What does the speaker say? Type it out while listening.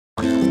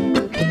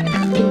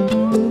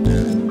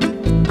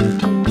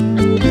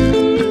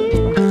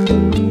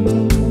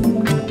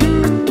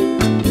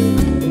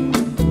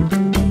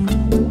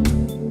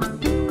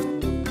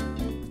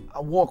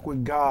walk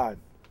with God,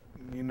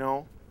 you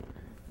know,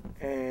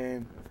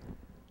 and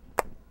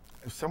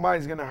if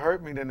somebody's gonna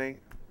hurt me, then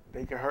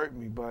they can hurt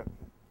me, but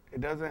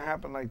it doesn't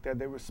happen like that.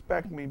 They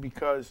respect me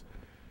because,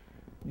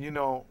 you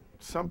know,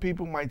 some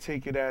people might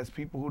take it as,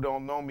 people who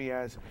don't know me,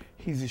 as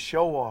he's a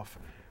show off,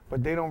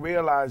 but they don't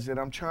realize that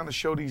I'm trying to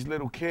show these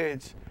little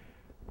kids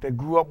that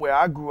grew up where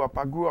I grew up.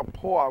 I grew up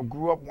poor. I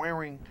grew up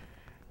wearing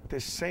the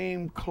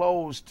same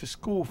clothes to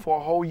school for a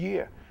whole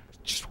year,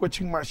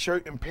 switching my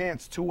shirt and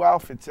pants, 2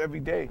 outfits every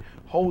day,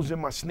 holes in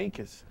my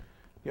sneakers.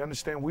 You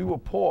understand? We were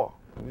poor.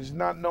 We was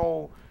not,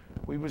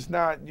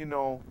 you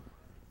know,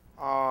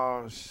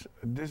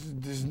 this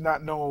is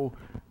not no,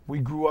 we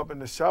grew up in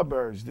the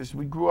suburbs.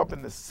 We grew up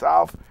in the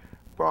South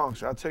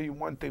Bronx. I'll tell you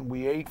one thing,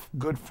 we ate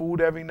good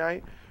food every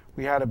night.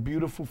 We had a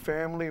beautiful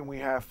family, and we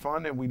had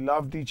fun, and we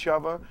loved each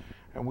other,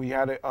 and we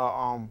had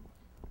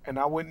and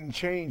I wouldn't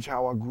change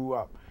how I grew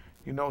up.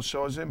 You know,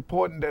 so it's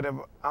important that if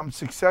I'm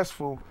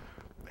successful,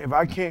 if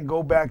I can't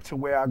go back to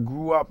where I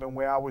grew up and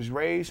where I was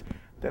raised,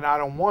 then I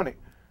don't want it.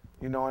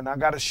 You know, and I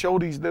got to show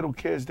these little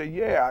kids that,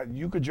 yeah,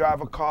 you could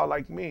drive a car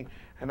like me.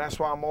 And that's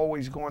why I'm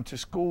always going to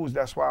schools.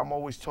 That's why I'm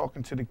always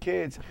talking to the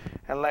kids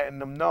and letting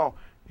them know,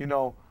 you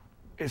know,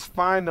 it's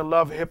fine to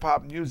love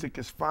hip-hop music.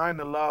 It's fine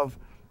to love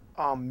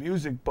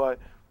music, but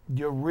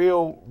your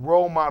real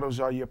role models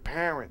are your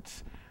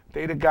parents.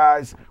 They the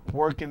guys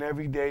working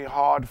every day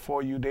hard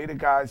for you. They the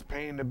guys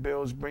paying the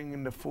bills,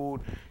 bringing the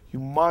food. You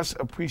must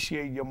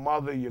appreciate your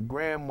mother, your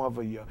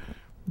grandmother,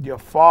 your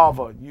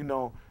father, you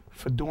know,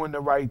 for doing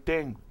the right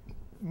thing.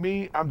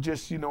 Me, I'm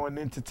just, you know, an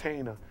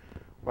entertainer.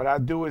 What I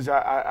do is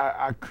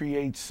I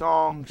create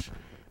songs.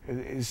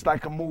 It's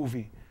like a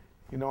movie.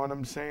 You know what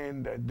I'm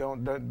saying?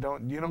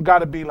 You don't got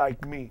to be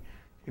like me.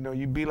 You know,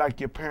 you be like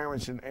your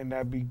parents, and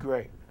that'd be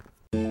great.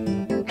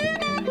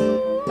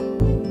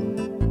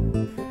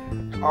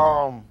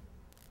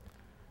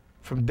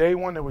 From day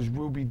one, it was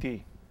Ruby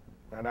D.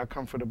 And I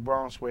come from the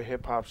Bronx where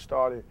hip hop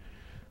started.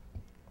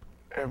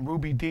 And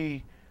Ruby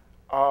D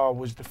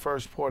was the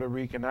first Puerto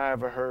Rican I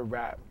ever heard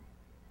rap.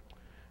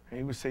 And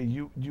he would say,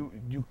 you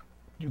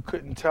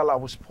couldn't tell I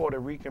was Puerto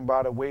Rican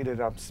by the way that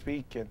I'm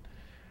speaking.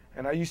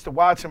 And I used to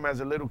watch him as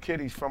a little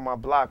kid. He's from my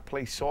block,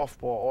 play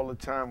softball all the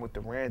time with the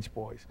Ranch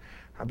Boys.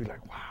 I'd be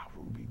like, wow,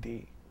 Ruby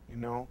D, you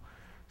know?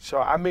 So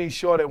I made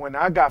sure that when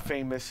I got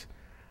famous,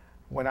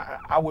 when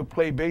I would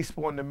play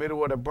baseball in the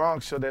middle of the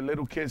Bronx so that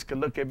little kids could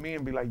look at me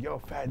and be like, yo,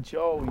 Fat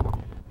Joe,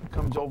 he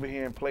comes over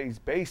here and plays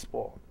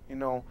baseball, you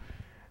know?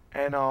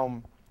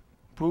 And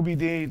Ruby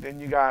D, then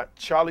you got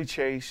Charlie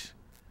Chase,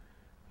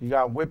 you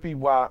got Whippy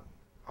Wop,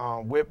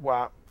 Whip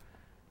Wop,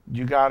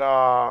 you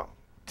got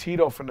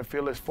Tito from the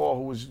Fearless Four,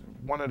 who was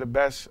one of the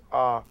best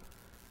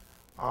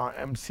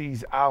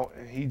MCs out,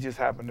 and he just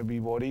happened to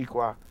be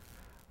Boricua.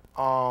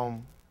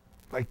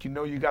 Like, you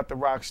know, you got the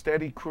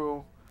Rocksteady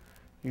crew,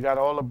 you got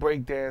all the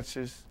break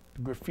dancers,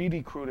 the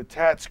graffiti crew, the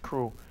tats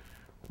crew,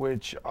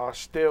 which are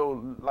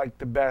still like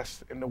the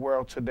best in the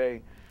world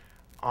today.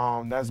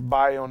 That's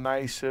Bio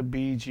Nicer,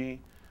 BG,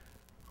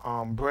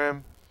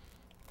 Brim.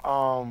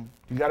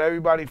 You got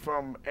everybody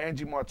from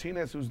Angie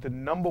Martinez, who's the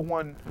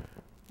 #1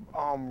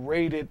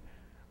 rated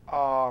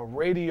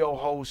radio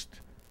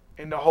host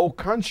in the whole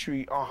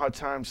country on her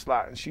time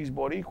slot, and she's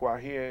Boricua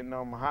here in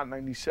Hot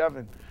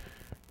 97.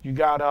 You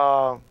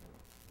got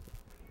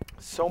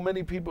so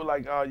many people,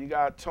 like you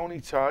got Tony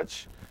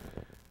Touch,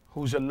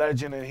 who's a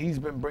legend, and he's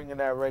been bringing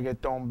that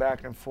reggaeton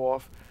back and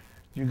forth.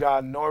 You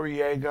got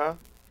Noriega,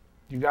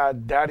 you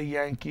got Daddy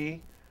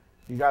Yankee,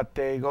 you got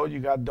Tego, you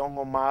got Don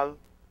Omar,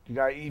 you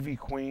got Evie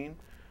Queen,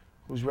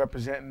 who's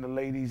representing the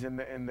ladies in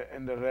the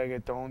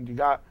reggaeton. You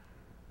got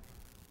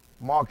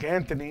Mark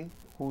Anthony,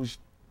 who's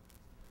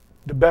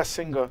the best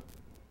singer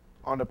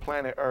on the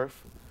planet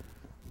Earth.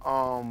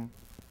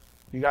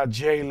 You got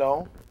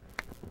J-Lo.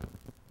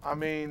 I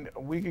mean,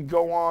 we could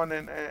go on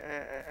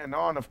and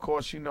on. Of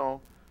course, you know,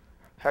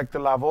 Hector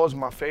Lavoe's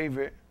my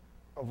favorite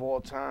of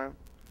all time.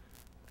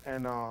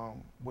 And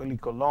Willie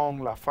Colon,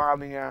 La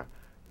Fania,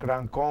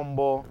 Gran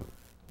Combo.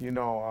 You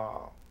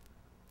know,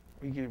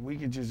 we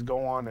could just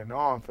go on and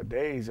on for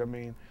days. I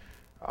mean,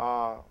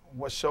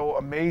 what's so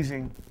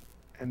amazing,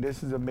 and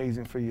this is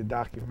amazing for your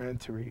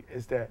documentary,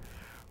 is that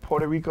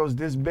Puerto Rico's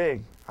this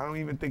big. I don't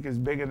even think it's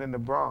bigger than the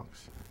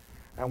Bronx.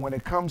 And when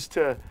it comes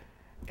to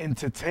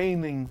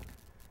entertaining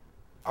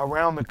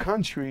around the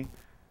country,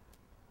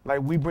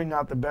 like, we bring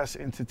out the best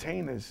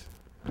entertainers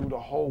through the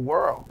whole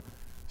world.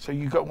 So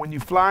you got, when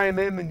you're flying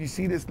in and you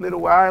see this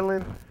little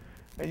island,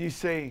 and you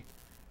say,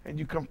 and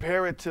you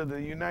compare it to the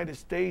United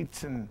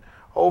States and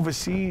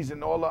overseas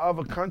and all the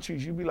other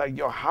countries, you be like,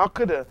 yo, how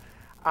could an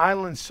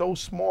island so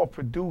small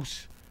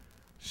produce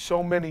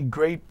so many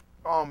great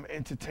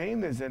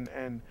entertainers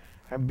and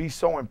be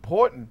so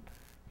important?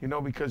 You know,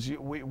 because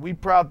we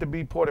proud to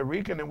be Puerto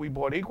Rican and we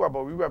Boricua,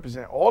 but we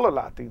represent all the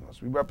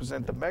Latinos. We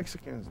represent the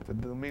Mexicans, the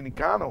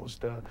Dominicanos,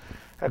 the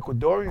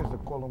Ecuadorians, the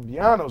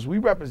Colombianos. We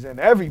represent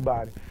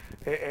everybody.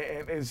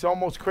 And it's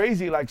almost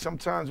crazy, like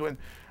sometimes when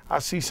I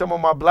see some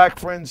of my black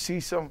friends see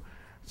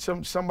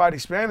somebody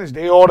Spanish,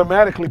 they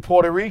automatically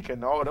Puerto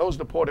Rican. Oh, those are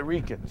the Puerto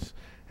Ricans.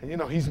 And, you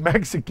know, he's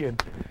Mexican.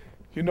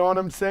 You know what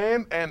I'm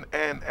saying? And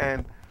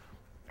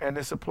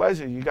it's a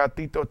pleasure. You got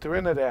Tito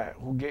Trinidad,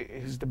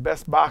 he's the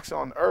best boxer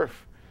on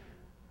earth.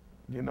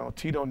 You know,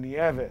 Tito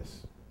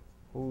Nieves,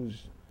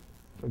 who's,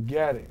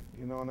 forget it.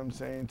 You know what I'm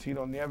saying?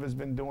 Tito Nieves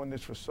been doing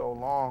this for so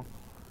long.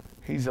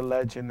 He's a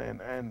legend,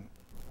 and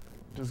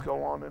just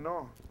go on and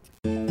on.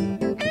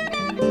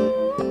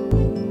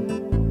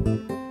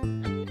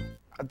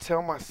 I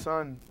tell my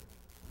son,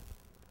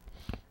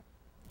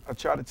 I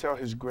try to tell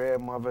his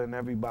grandmother and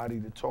everybody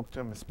to talk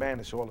to him in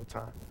Spanish all the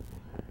time.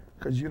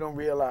 Because you don't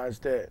realize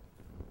that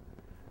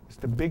it's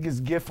the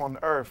biggest gift on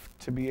earth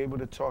to be able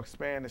to talk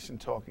Spanish and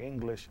talk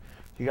English.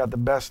 You got the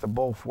best of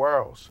both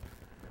worlds.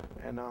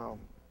 And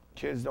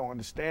kids don't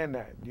understand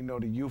that. You know,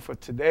 the youth of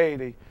today,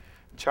 they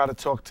try to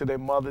talk to their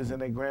mothers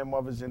and their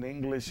grandmothers in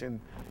English and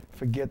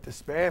forget the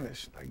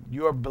Spanish. Like,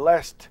 you're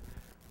blessed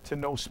to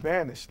know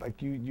Spanish.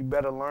 Like, you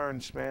better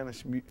learn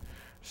Spanish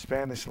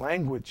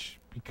language,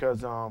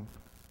 because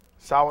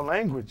it's our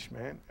language,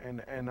 man.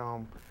 And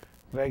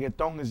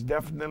reggaeton is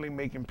definitely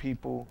making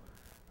people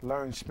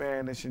learn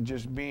Spanish and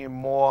just being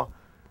more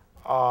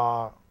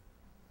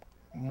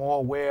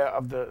aware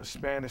of the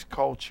Spanish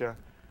culture.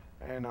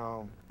 And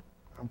I'm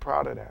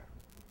proud of that.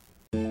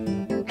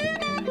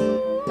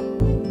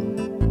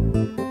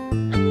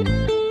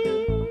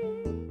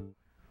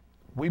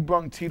 We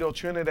brung Tito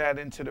Trinidad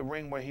into the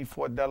ring when he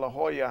fought De La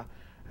Hoya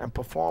and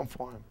performed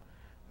for him.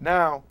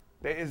 Now,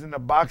 there isn't a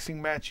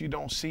boxing match you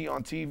don't see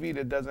on TV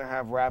that doesn't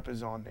have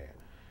rappers on there.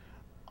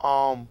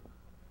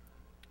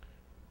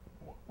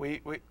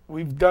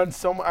 We've done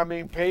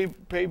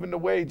paving the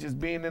way, just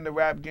being in the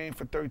rap game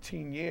for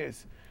 13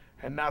 years,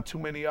 and not too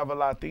many other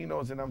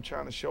Latinos, and I'm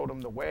trying to show them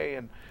the way,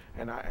 and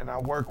I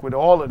work with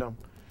all of them.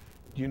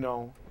 You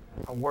know,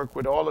 I work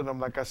with all of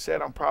them. Like I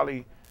said, I'm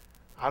probably,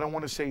 I don't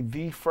want to say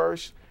the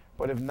first,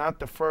 but if not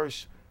the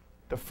first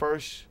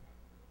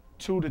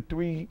 2 to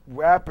 3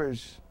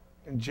 rappers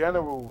in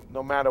general,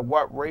 no matter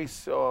what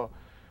race or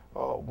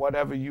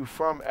whatever you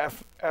from,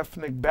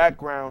 ethnic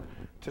background,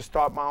 to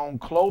start my own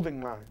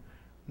clothing line.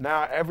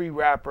 Now every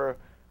rapper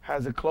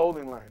has a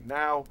clothing line.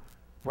 Now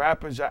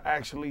rappers are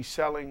actually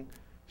selling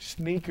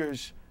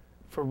sneakers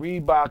for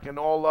Reebok and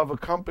all other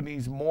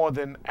companies more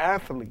than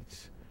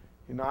athletes.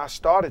 You know, I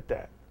started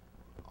that.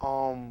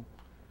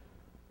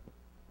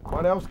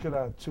 What else could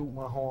I toot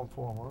my horn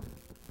for, huh?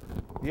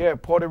 Yeah,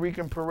 Puerto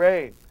Rican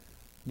Parade.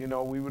 You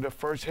know, we were the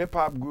first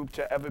hip-hop group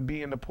to ever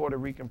be in the Puerto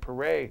Rican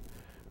Parade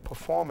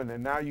performing,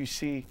 and now you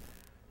see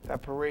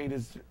that parade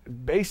is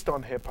based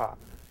on hip-hop.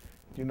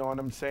 You know what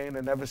I'm saying?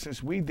 And ever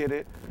since we did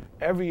it,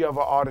 every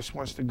other artist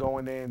wants to go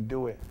in there and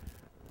do it.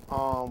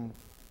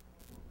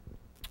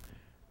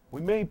 We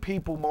made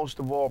people, most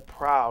of all,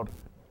 proud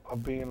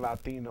of being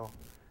Latino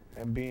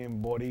and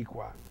being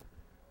Boricua.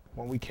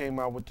 When we came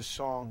out with the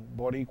song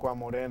Boricua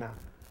Morena,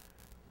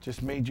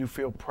 just made you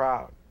feel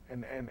proud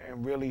and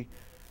really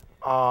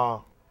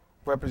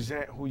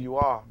represent who you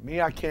are.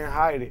 Me, I can't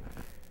hide it.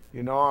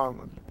 You know,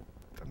 I'm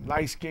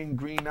light skin,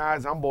 green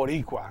eyes, I'm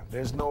Boricua.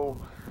 There's no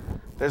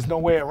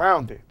way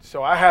around it.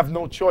 So I have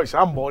no choice.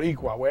 I'm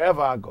Boricua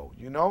wherever I go,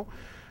 you know?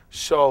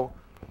 So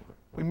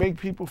we make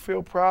people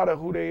feel proud of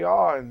who they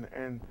are.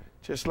 And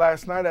just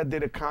last night I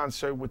did a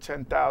concert with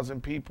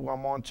 10,000 people.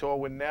 I'm on tour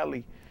with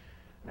Nelly.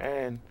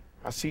 And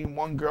I seen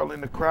one girl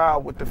in the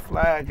crowd with the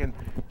flag, and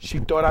she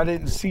thought I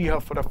didn't see her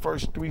for the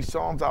first 3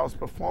 songs I was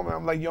performing.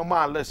 I'm like, yo,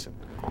 ma, listen.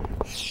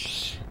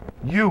 Shh,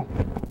 you.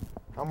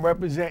 I'm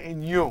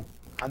representing you.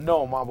 I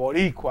know, my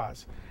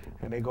Boricuas.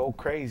 And they go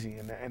crazy,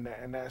 and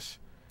that's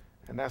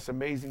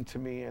amazing to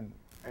me. And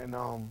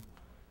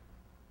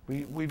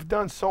we've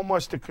done so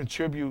much to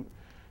contribute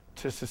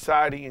to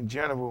society in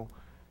general,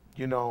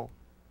 you know,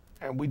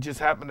 and we just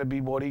happen to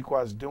be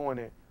Boricuas doing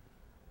it,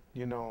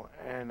 you know,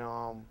 and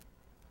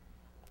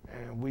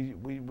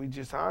we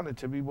just honored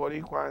to be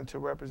Boricua and to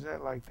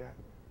represent like that.